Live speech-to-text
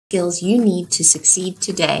skills you need to succeed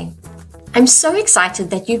today. I'm so excited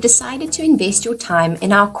that you've decided to invest your time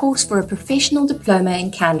in our course for a professional diploma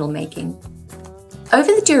in candle making.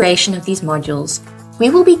 Over the duration of these modules, we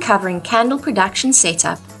will be covering candle production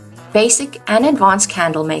setup, basic and advanced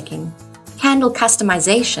candle making, candle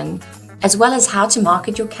customization, as well as how to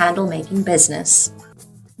market your candle making business.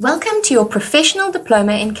 Welcome to your professional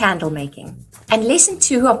diploma in candle making and lesson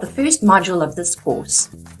 2 of the first module of this course.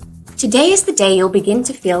 Today is the day you'll begin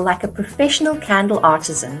to feel like a professional candle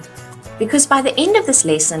artisan, because by the end of this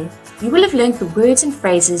lesson, you will have learned the words and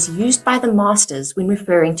phrases used by the masters when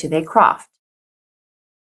referring to their craft.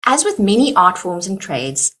 As with many art forms and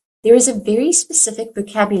trades, there is a very specific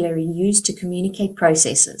vocabulary used to communicate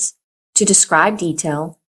processes, to describe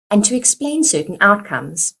detail, and to explain certain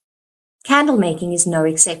outcomes. Candle making is no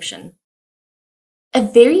exception. A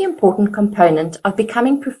very important component of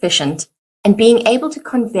becoming proficient and being able to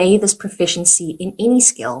convey this proficiency in any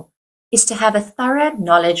skill is to have a thorough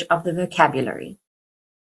knowledge of the vocabulary.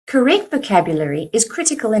 Correct vocabulary is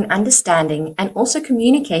critical in understanding and also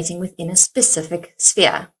communicating within a specific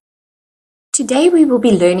sphere. Today we will be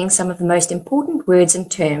learning some of the most important words and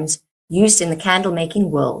terms used in the candle making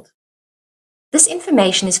world. This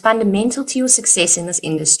information is fundamental to your success in this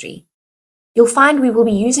industry. You'll find we will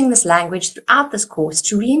be using this language throughout this course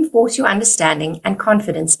to reinforce your understanding and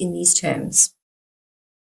confidence in these terms.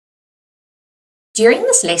 During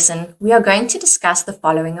this lesson, we are going to discuss the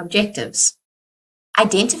following objectives: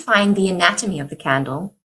 identifying the anatomy of the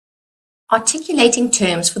candle, articulating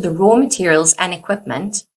terms for the raw materials and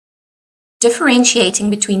equipment, differentiating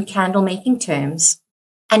between candle making terms,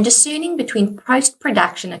 and discerning between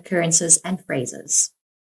post-production occurrences and phrases.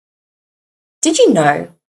 Did you know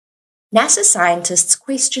NASA scientists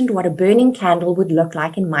questioned what a burning candle would look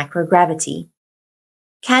like in microgravity?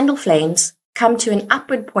 Candle flames come to an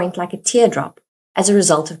upward point like a teardrop as a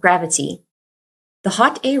result of gravity. The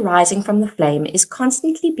hot air rising from the flame is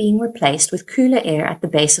constantly being replaced with cooler air at the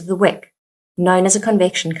base of the wick, known as a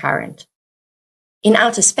convection current. In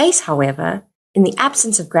outer space, however, in the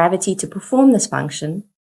absence of gravity to perform this function,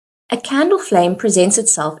 a candle flame presents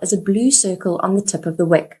itself as a blue circle on the tip of the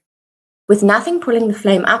wick. With nothing pulling the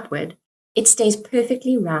flame upward, it stays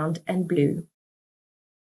perfectly round and blue.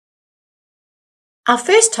 Our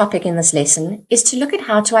first topic in this lesson is to look at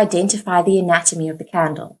how to identify the anatomy of the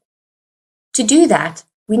candle. To do that,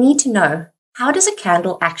 we need to know, how does a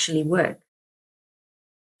candle actually work?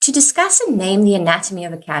 To discuss and name the anatomy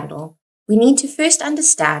of a candle, we need to first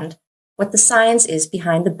understand what the science is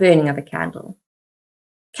behind the burning of a candle.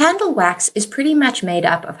 Candle wax is pretty much made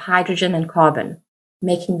up of hydrogen and carbon,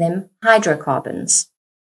 making them hydrocarbons.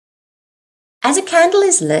 As a candle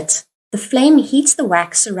is lit, the flame heats the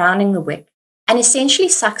wax surrounding the wick and essentially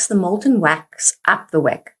sucks the molten wax up the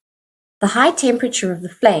wick. The high temperature of the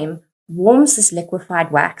flame warms this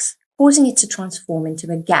liquefied wax, causing it to transform into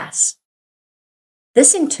a gas.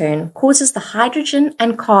 This in turn causes the hydrogen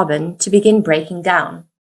and carbon to begin breaking down.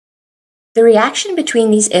 The reaction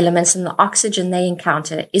between these elements and the oxygen they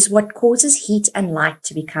encounter is what causes heat and light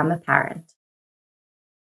to become apparent.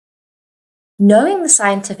 Knowing the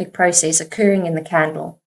scientific process occurring in the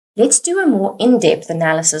candle, let's do a more in-depth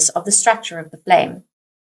analysis of the structure of the flame.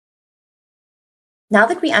 Now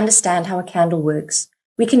that we understand how a candle works,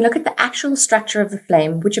 we can look at the actual structure of the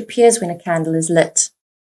flame which appears when a candle is lit.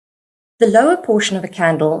 The lower portion of a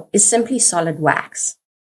candle is simply solid wax.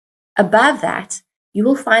 Above that, you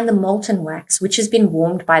will find the molten wax which has been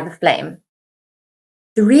warmed by the flame.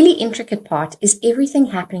 The really intricate part is everything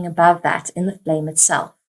happening above that in the flame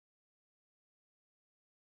itself.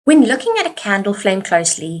 When looking at a candle flame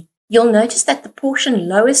closely, you'll notice that the portion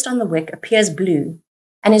lowest on the wick appears blue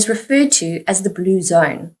and is referred to as the blue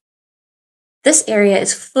zone. This area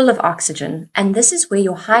is full of oxygen, and this is where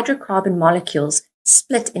your hydrocarbon molecules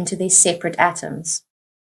split into their separate atoms.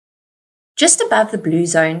 Just above the blue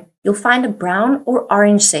zone, you'll find a brown or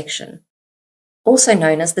orange section, also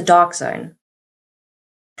known as the dark zone.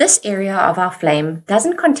 This area of our flame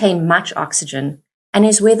doesn't contain much oxygen and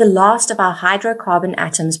is where the last of our hydrocarbon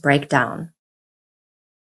atoms break down.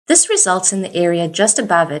 This results in the area just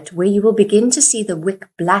above it where you will begin to see the wick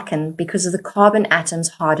blacken because of the carbon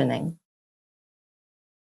atoms hardening.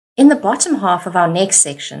 In the bottom half of our next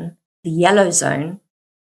section, the yellow zone,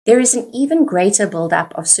 there is an even greater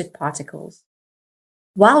buildup of soot particles.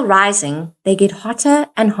 While rising, they get hotter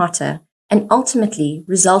and hotter and ultimately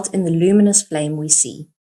result in the luminous flame we see.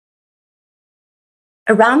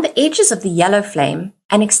 Around the edges of the yellow flame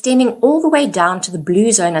and extending all the way down to the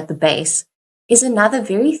blue zone at the base is another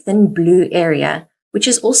very thin blue area, which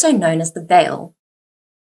is also known as the veil.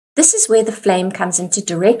 This is where the flame comes into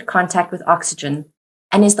direct contact with oxygen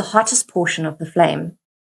and is the hottest portion of the flame.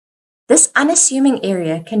 This unassuming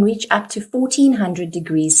area can reach up to 1400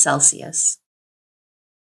 degrees Celsius.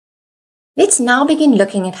 Let's now begin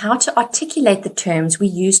looking at how to articulate the terms we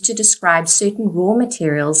use to describe certain raw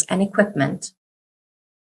materials and equipment.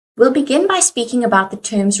 We'll begin by speaking about the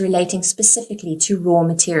terms relating specifically to raw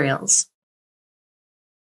materials.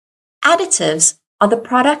 Additives are the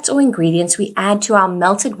products or ingredients we add to our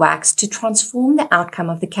melted wax to transform the outcome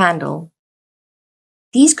of the candle.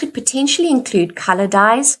 These could potentially include color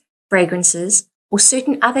dyes, fragrances, or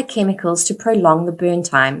certain other chemicals to prolong the burn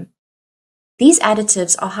time. These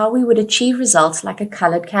additives are how we would achieve results like a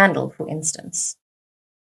colored candle, for instance.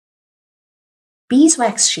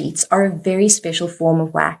 Beeswax sheets are a very special form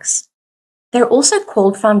of wax. They're also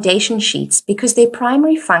called foundation sheets because their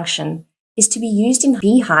primary function is to be used in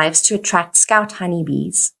beehives to attract scout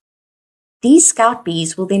honeybees. These scout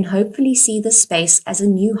bees will then hopefully see the space as a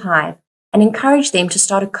new hive and encourage them to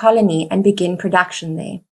start a colony and begin production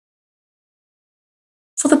there.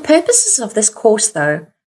 For the purposes of this course, though,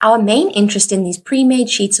 our main interest in these pre-made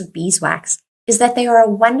sheets of beeswax is that they are a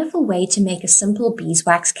wonderful way to make a simple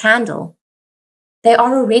beeswax candle. They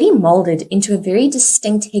are already molded into a very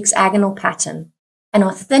distinct hexagonal pattern and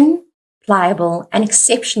are thin, pliable, and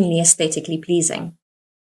exceptionally aesthetically pleasing.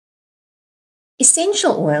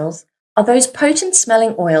 Essential oils are those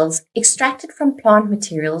potent-smelling oils extracted from plant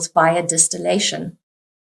materials via distillation.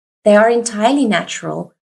 They are entirely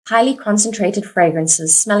natural, highly concentrated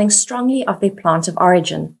fragrances smelling strongly of their plant of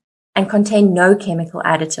origin and contain no chemical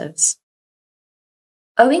additives.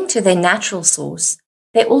 Owing to their natural source,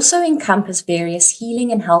 they also encompass various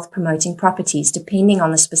healing and health-promoting properties depending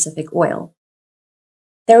on the specific oil.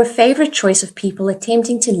 They're a favorite choice of people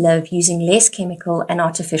attempting to live using less chemical and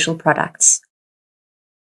artificial products.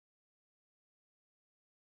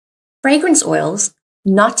 Fragrance oils,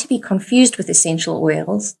 not to be confused with essential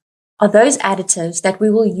oils, are those additives that we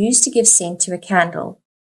will use to give scent to a candle.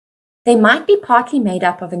 They might be partly made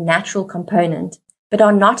up of a natural component, but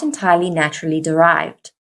are not entirely naturally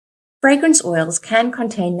derived. Fragrance oils can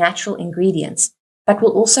contain natural ingredients, but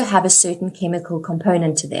will also have a certain chemical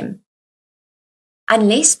component to them.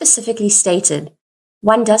 Unless specifically stated,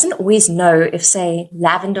 one doesn't always know if, say,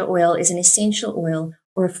 lavender oil is an essential oil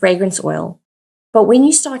or a fragrance oil. But when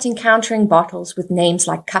you start encountering bottles with names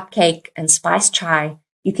like cupcake and spiced chai,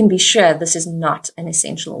 you can be sure this is not an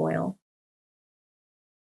essential oil.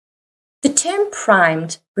 The term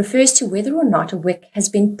primed refers to whether or not a wick has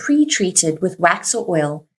been pre-treated with wax or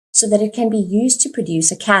oil so that it can be used to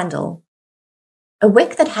produce a candle. A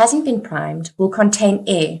wick that hasn't been primed will contain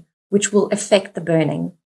air, which will affect the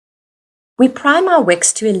burning. We prime our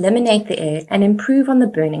wicks to eliminate the air and improve on the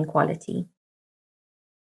burning quality.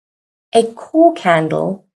 A core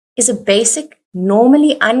candle is a basic,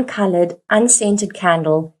 normally uncolored, unscented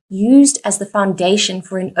candle used as the foundation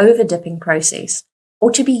for an over-dipping process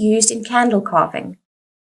or to be used in candle carving.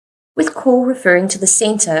 With core referring to the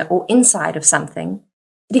center or inside of something,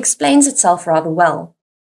 it explains itself rather well.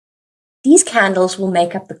 These candles will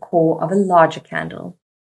make up the core of a larger candle.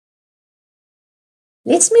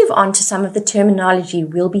 Let's move on to some of the terminology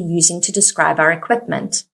we'll be using to describe our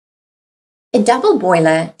equipment. A double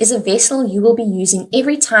boiler is a vessel you will be using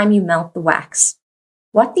every time you melt the wax.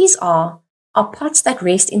 What these are pots that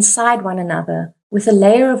rest inside one another with a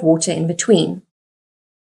layer of water in between.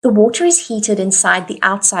 The water is heated inside the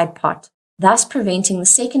outside pot, thus preventing the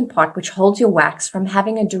second pot, which holds your wax, from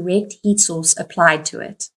having a direct heat source applied to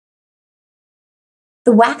it.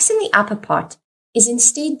 The wax in the upper pot is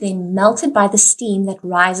instead then melted by the steam that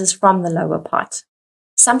rises from the lower pot.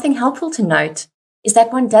 Something helpful to note is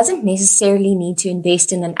that one doesn't necessarily need to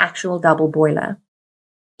invest in an actual double boiler.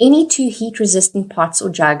 Any two heat-resistant pots or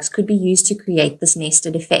jugs could be used to create this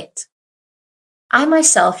nested effect. I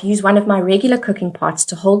myself use one of my regular cooking pots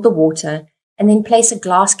to hold the water and then place a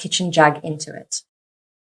glass kitchen jug into it.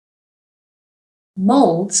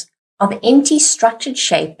 Molds are the empty structured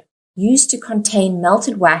shape used to contain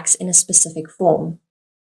melted wax in a specific form.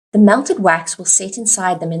 The melted wax will set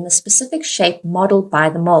inside them in the specific shape modeled by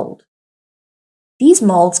the mold. These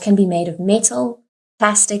molds can be made of metal,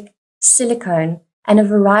 plastic, silicone, and a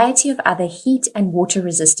variety of other heat and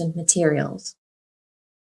water-resistant materials.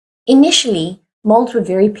 Initially, molds were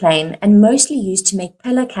very plain and mostly used to make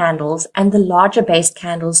pillar candles and the larger based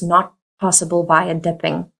candles not possible via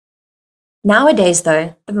dipping. Nowadays,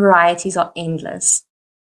 though, the varieties are endless.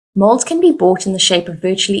 Molds can be bought in the shape of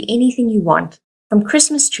virtually anything you want, from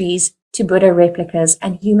Christmas trees to Buddha replicas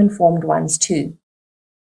and human-formed ones too.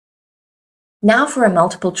 Now for a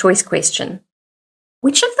multiple choice question.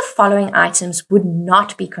 Which of the following items would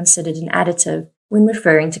not be considered an additive when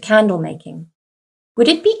referring to candle making? Would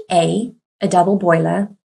it be a double boiler,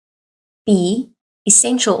 B,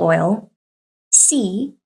 essential oil,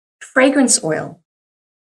 C, fragrance oil?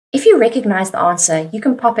 If you recognize the answer, you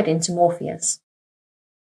can pop it into Morpheus.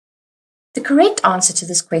 The correct answer to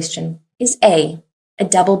this question is A, a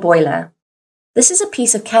double boiler. This is a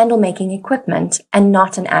piece of candle making equipment and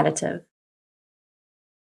not an additive.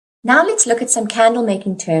 Now let's look at some candle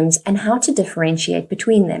making terms and how to differentiate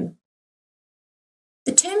between them.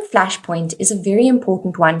 The term flash point is a very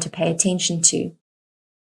important one to pay attention to.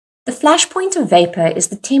 The flash point of vapor is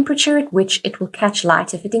the temperature at which it will catch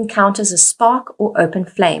light if it encounters a spark or open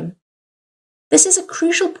flame. This is a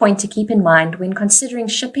crucial point to keep in mind when considering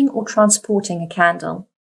shipping or transporting a candle.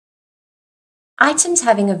 Items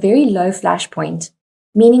having a very low flash point,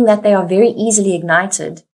 meaning that they are very easily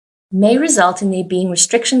ignited, may result in there being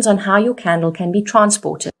restrictions on how your candle can be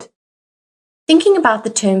transported. Thinking about the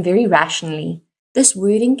term very rationally, this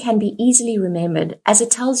wording can be easily remembered as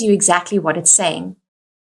it tells you exactly what it's saying.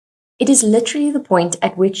 It is literally the point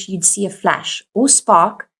at which you'd see a flash or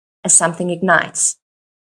spark as something ignites.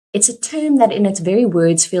 It's a term that in its very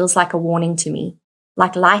words feels like a warning to me,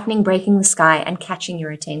 like lightning breaking the sky and catching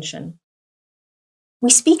your attention. We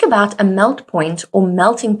speak about a melt point or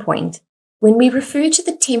melting point when we refer to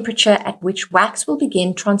the temperature at which wax will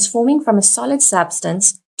begin transforming from a solid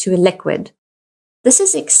substance to a liquid. This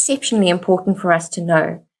is exceptionally important for us to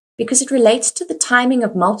know, because it relates to the timing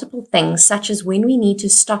of multiple things such as when we need to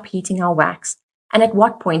stop heating our wax and at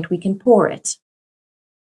what point we can pour it.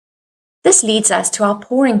 This leads us to our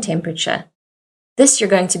pouring temperature. This you're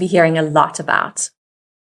going to be hearing a lot about.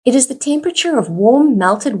 It is the temperature of warm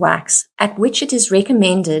melted wax at which it is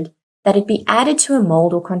recommended that it be added to a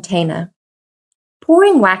mold or container.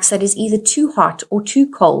 Pouring wax that is either too hot or too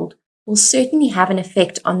cold will certainly have an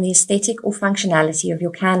effect on the aesthetic or functionality of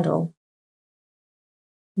your candle.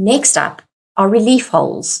 Next up are relief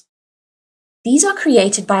holes. These are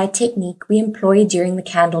created by a technique we employ during the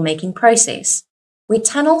candle making process, where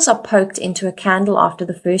tunnels are poked into a candle after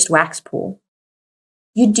the first wax pour.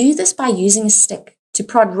 You do this by using a stick to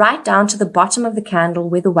prod right down to the bottom of the candle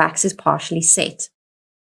where the wax is partially set.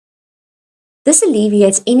 This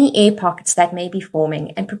alleviates any air pockets that may be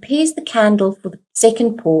forming and prepares the candle for the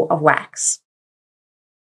second pour of wax.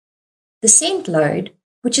 The scent load,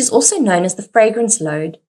 which is also known as the fragrance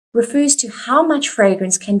load, refers to how much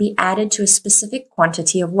fragrance can be added to a specific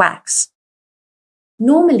quantity of wax.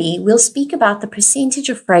 Normally, we'll speak about the percentage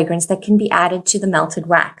of fragrance that can be added to the melted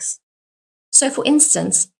wax. So for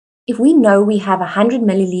instance, if we know we have 100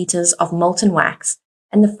 milliliters of molten wax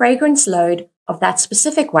and the fragrance load of that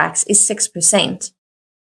specific wax is 6%,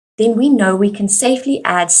 then we know we can safely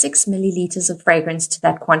add 6 milliliters of fragrance to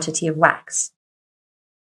that quantity of wax.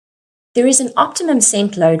 There is an optimum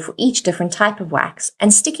scent load for each different type of wax,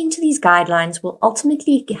 and sticking to these guidelines will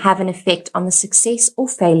ultimately have an effect on the success or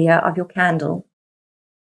failure of your candle.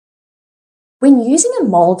 When using a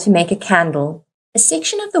mold to make a candle, a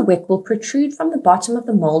section of the wick will protrude from the bottom of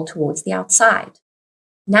the mold towards the outside.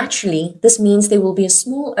 Naturally, this means there will be a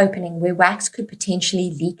small opening where wax could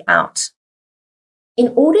potentially leak out.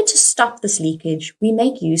 In order to stop this leakage, we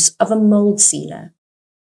make use of a mold sealer.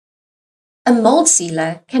 A mold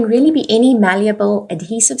sealer can really be any malleable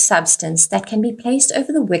adhesive substance that can be placed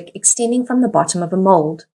over the wick extending from the bottom of a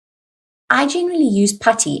mold. I generally use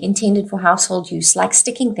putty intended for household use, like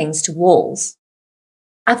sticking things to walls.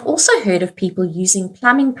 I've also heard of people using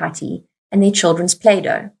plumbing putty and their children's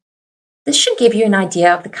Play-Doh. This should give you an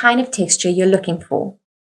idea of the kind of texture you're looking for.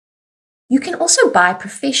 You can also buy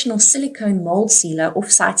professional silicone mold sealer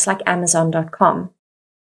off sites like Amazon.com.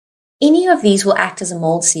 Any of these will act as a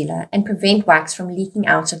mold sealer and prevent wax from leaking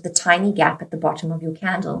out of the tiny gap at the bottom of your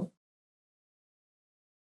candle.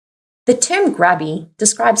 The term grubby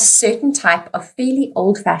describes a certain type of fairly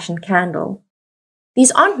old-fashioned candle.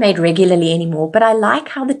 These aren't made regularly anymore, but I like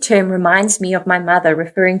how the term reminds me of my mother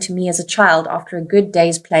referring to me as a child after a good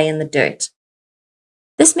day's play in the dirt.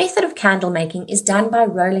 This method of candle making is done by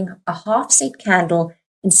rolling a half-set candle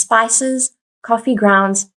in spices, coffee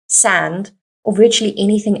grounds, sand, or virtually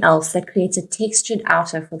anything else that creates a textured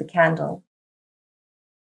outer for the candle.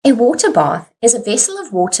 A water bath is a vessel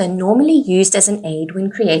of water normally used as an aid when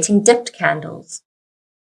creating dipped candles.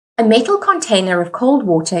 A metal container of cold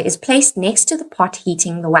water is placed next to the pot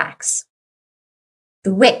heating the wax.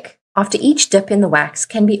 The wick, after each dip in the wax,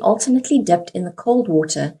 can be alternately dipped in the cold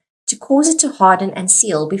water to cause it to harden and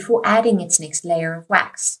seal before adding its next layer of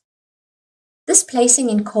wax. This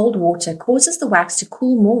placing in cold water causes the wax to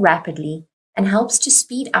cool more rapidly and helps to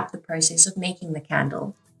speed up the process of making the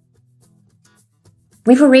candle.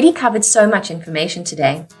 We've already covered so much information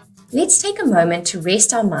today. Let's take a moment to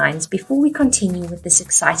rest our minds before we continue with this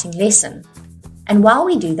exciting lesson. And while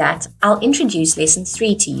we do that, I'll introduce Lesson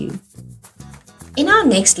 3 to you. In our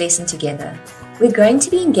next lesson together, we're going to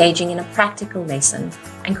be engaging in a practical lesson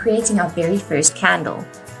and creating our very first candle.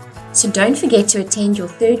 So don't forget to attend your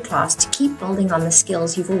third class to keep building on the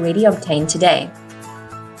skills you've already obtained today.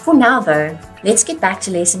 For now though, let's get back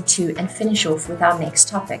to Lesson 2 and finish off with our next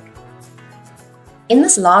topic. In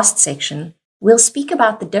this last section, we'll speak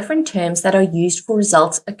about the different terms that are used for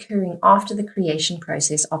results occurring after the creation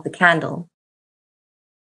process of the candle.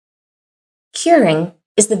 Curing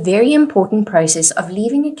is the very important process of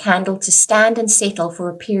leaving a candle to stand and settle for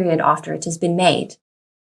a period after it has been made.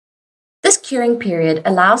 This curing period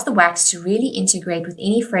allows the wax to really integrate with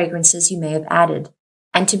any fragrances you may have added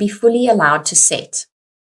and to be fully allowed to set.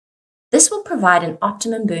 This will provide an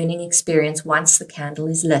optimum burning experience once the candle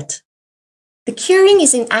is lit. The curing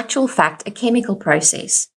is in actual fact a chemical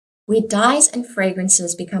process where dyes and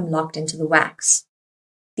fragrances become locked into the wax.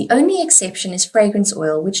 The only exception is fragrance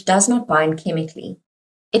oil, which does not bind chemically.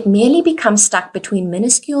 It merely becomes stuck between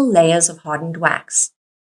minuscule layers of hardened wax.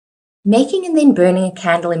 Making and then burning a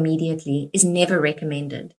candle immediately is never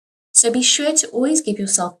recommended, so be sure to always give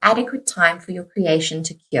yourself adequate time for your creation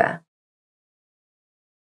to cure.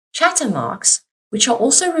 Chatter marks, which are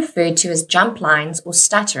also referred to as jump lines or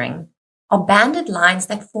stuttering, are banded lines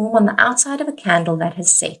that form on the outside of a candle that has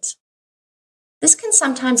set. This can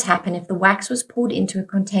sometimes happen if the wax was poured into a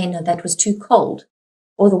container that was too cold,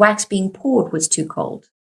 or the wax being poured was too cold.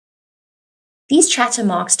 These chatter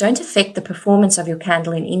marks don't affect the performance of your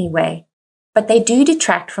candle in any way, but they do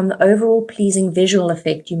detract from the overall pleasing visual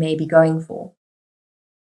effect you may be going for.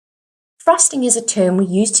 Frosting is a term we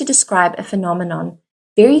use to describe a phenomenon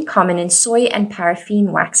very common in soy and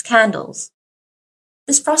paraffin wax candles.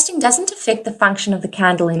 This frosting doesn't affect the function of the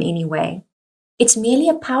candle in any way. It's merely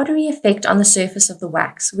a powdery effect on the surface of the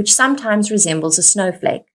wax, which sometimes resembles a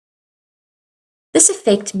snowflake. This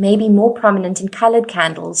effect may be more prominent in colored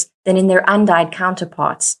candles than in their undyed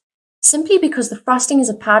counterparts, simply because the frosting is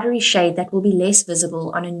a powdery shade that will be less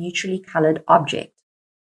visible on a neutrally colored object.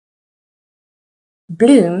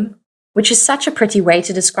 Bloom, which is such a pretty way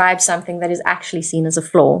to describe something that is actually seen as a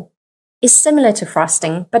flaw, is similar to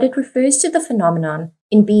frosting, but it refers to the phenomenon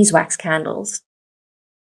in beeswax candles.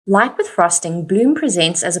 Like with frosting, bloom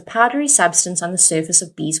presents as a powdery substance on the surface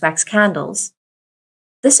of beeswax candles.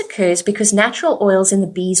 This occurs because natural oils in the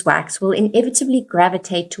beeswax will inevitably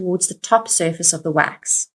gravitate towards the top surface of the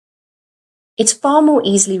wax. It's far more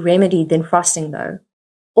easily remedied than frosting though.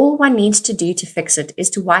 All one needs to do to fix it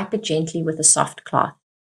is to wipe it gently with a soft cloth.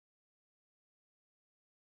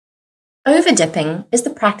 Overdipping is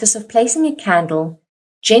the practice of placing a candle,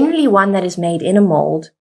 generally one that is made in a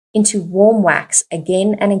mold, into warm wax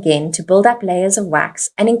again and again to build up layers of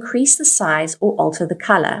wax and increase the size or alter the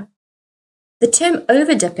color. The term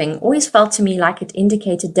overdipping always felt to me like it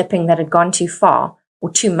indicated dipping that had gone too far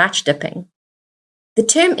or too much dipping. The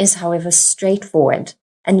term is, however, straightforward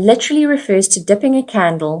and literally refers to dipping a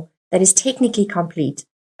candle that is technically complete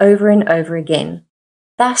over and over again,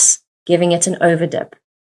 thus giving it an overdip.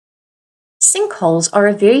 Sinkholes are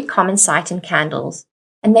a very common sight in candles,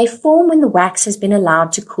 and they form when the wax has been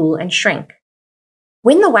allowed to cool and shrink.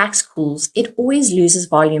 When the wax cools, it always loses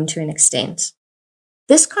volume to an extent.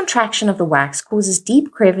 This contraction of the wax causes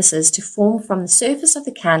deep crevices to form from the surface of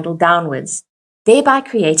the candle downwards, thereby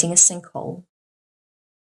creating a sinkhole.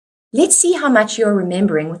 Let's see how much you are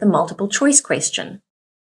remembering with a multiple choice question.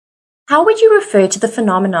 How would you refer to the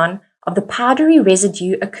phenomenon of the powdery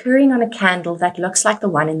residue occurring on a candle that looks like the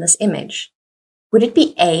one in this image? Would it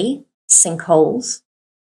be A, sinkholes,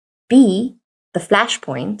 B, the flash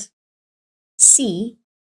point, C,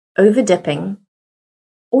 overdipping,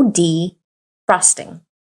 or D, frosting?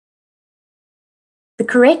 The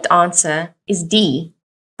correct answer is D,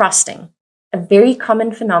 frosting, a very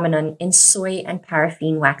common phenomenon in soy and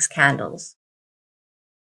paraffin wax candles.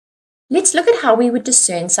 Let's look at how we would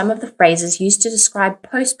discern some of the phrases used to describe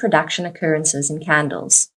post-production occurrences in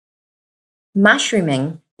candles.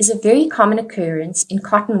 Mushrooming is a very common occurrence in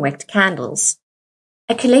cotton-wicked candles.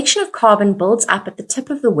 A collection of carbon builds up at the tip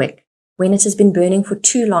of the wick when it has been burning for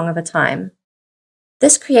too long of a time.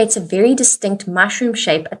 This creates a very distinct mushroom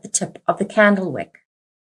shape at the tip of the candle wick.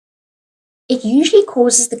 It usually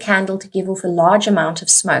causes the candle to give off a large amount of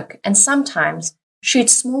smoke and sometimes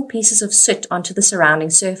shoots small pieces of soot onto the surrounding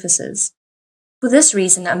surfaces. For this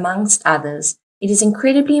reason, amongst others, it is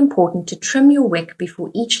incredibly important to trim your wick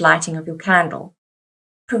before each lighting of your candle.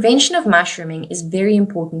 Prevention of mushrooming is very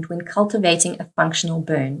important when cultivating a functional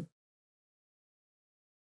burn.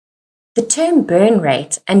 The term burn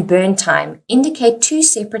rate and burn time indicate two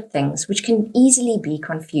separate things which can easily be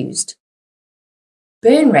confused.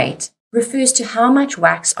 Burn rate refers to how much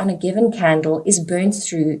wax on a given candle is burned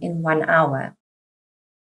through in 1 hour.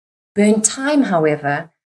 Burn time,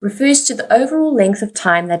 however, refers to the overall length of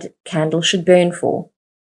time that a candle should burn for.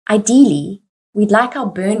 Ideally, we'd like our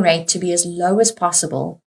burn rate to be as low as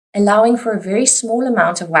possible, allowing for a very small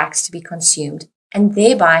amount of wax to be consumed, and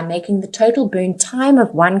thereby making the total burn time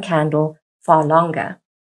of one candle far longer.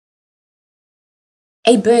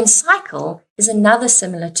 A burn cycle is another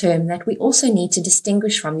similar term that we also need to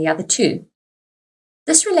distinguish from the other two.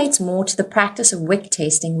 This relates more to the practice of wick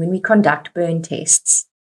testing when we conduct burn tests,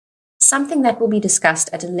 something that will be discussed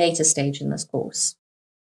at a later stage in this course.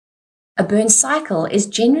 A burn cycle is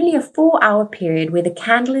generally a 4-hour period where the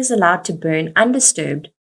candle is allowed to burn undisturbed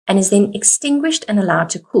and is then extinguished and allowed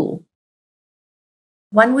to cool.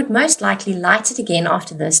 One would most likely light it again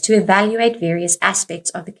after this to evaluate various aspects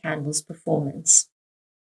of the candle's performance.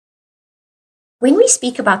 When we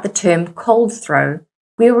speak about the term cold throw,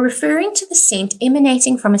 we are referring to the scent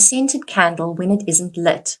emanating from a scented candle when it isn't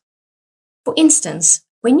lit. For instance,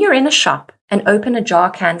 when you're in a shop and open a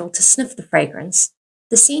jar candle to sniff the fragrance,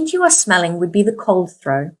 the scent you are smelling would be the cold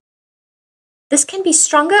throw. This can be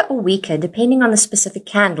stronger or weaker depending on the specific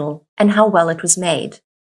candle and how well it was made.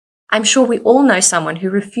 I'm sure we all know someone who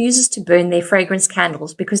refuses to burn their fragrance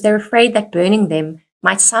candles because they're afraid that burning them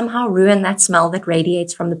might somehow ruin that smell that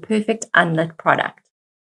radiates from the perfect unlit product.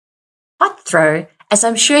 Hot throw, as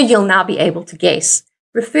I'm sure you'll now be able to guess,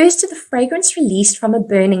 refers to the fragrance released from a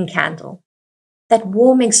burning candle. That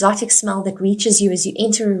warm, exotic smell that reaches you as you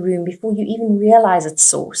enter a room before you even realize its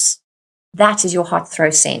source. That is your hot throw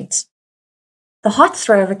scent. The hot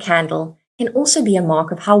throw of a candle can also be a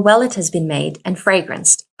mark of how well it has been made and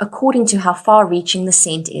fragranced, according to how far-reaching the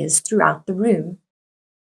scent is throughout the room.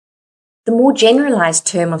 The more generalized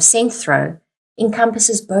term of scent throw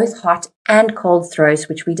encompasses both hot and cold throws,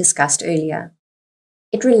 which we discussed earlier.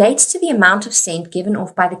 It relates to the amount of scent given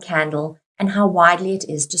off by the candle and how widely it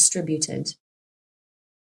is distributed.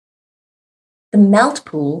 The melt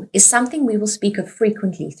pool is something we will speak of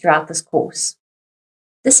frequently throughout this course.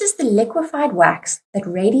 This is the liquefied wax that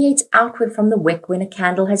radiates outward from the wick when a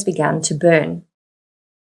candle has begun to burn.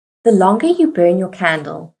 The longer you burn your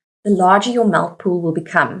candle, the larger your melt pool will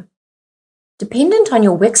become. Dependent on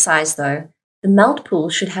your wick size, though, the melt pool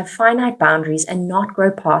should have finite boundaries and not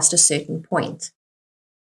grow past a certain point.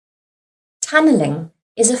 Tunneling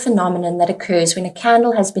is a phenomenon that occurs when a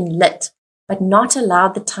candle has been lit but not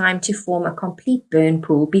allowed the time to form a complete burn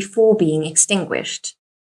pool before being extinguished.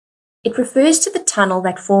 It refers to the tunnel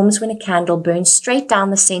that forms when a candle burns straight down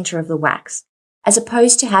the center of the wax, as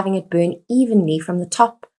opposed to having it burn evenly from the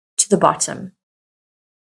top to the bottom.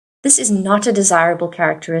 This is not a desirable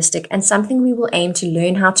characteristic and something we will aim to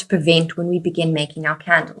learn how to prevent when we begin making our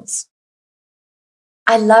candles.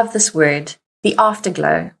 I love this word, the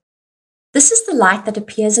afterglow. This is the light that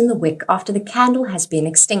appears in the wick after the candle has been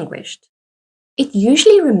extinguished. It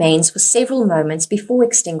usually remains for several moments before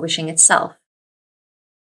extinguishing itself.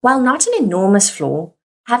 While not an enormous flaw,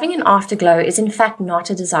 having an afterglow is in fact not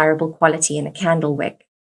a desirable quality in a candle wick.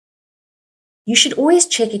 You should always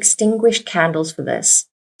check extinguished candles for this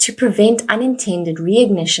to prevent unintended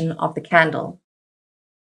reignition of the candle.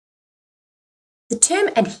 The term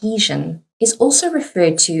adhesion is also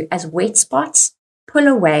referred to as wet spots, pull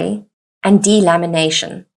away, and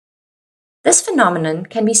delamination. This phenomenon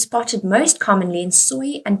can be spotted most commonly in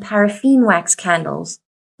soy and paraffin wax candles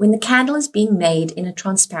when the candle is being made in a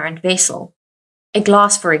transparent vessel, a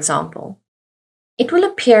glass for example. It will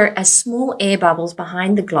appear as small air bubbles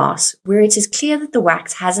behind the glass where it is clear that the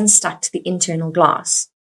wax hasn't stuck to the internal glass.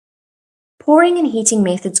 Pouring and heating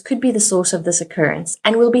methods could be the source of this occurrence,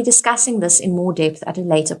 and we'll be discussing this in more depth at a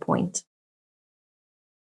later point.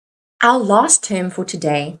 Our last term for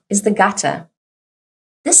today is the gutter.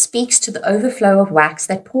 This speaks to the overflow of wax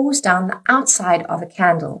that pours down the outside of a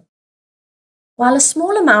candle. While a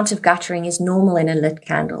small amount of guttering is normal in a lit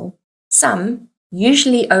candle, some,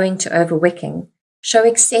 usually owing to overwicking, show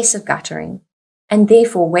excessive guttering, and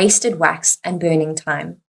therefore wasted wax and burning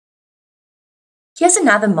time. Here's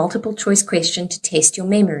another multiple choice question to test your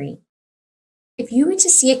memory. If you were to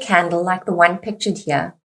see a candle like the one pictured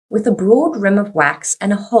here, with a broad rim of wax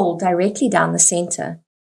and a hole directly down the center,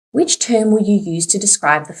 which term will you use to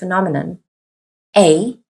describe the phenomenon?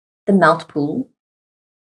 A, the melt pool.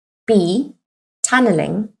 B,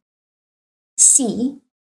 tunneling. C,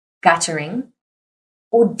 guttering.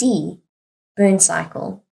 Or D, burn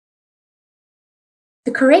cycle.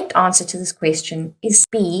 The correct answer to this question is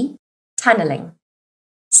B, tunneling.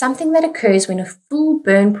 something that occurs when a full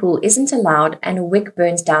burn pool isn't allowed and a wick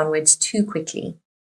burns downwards too quickly.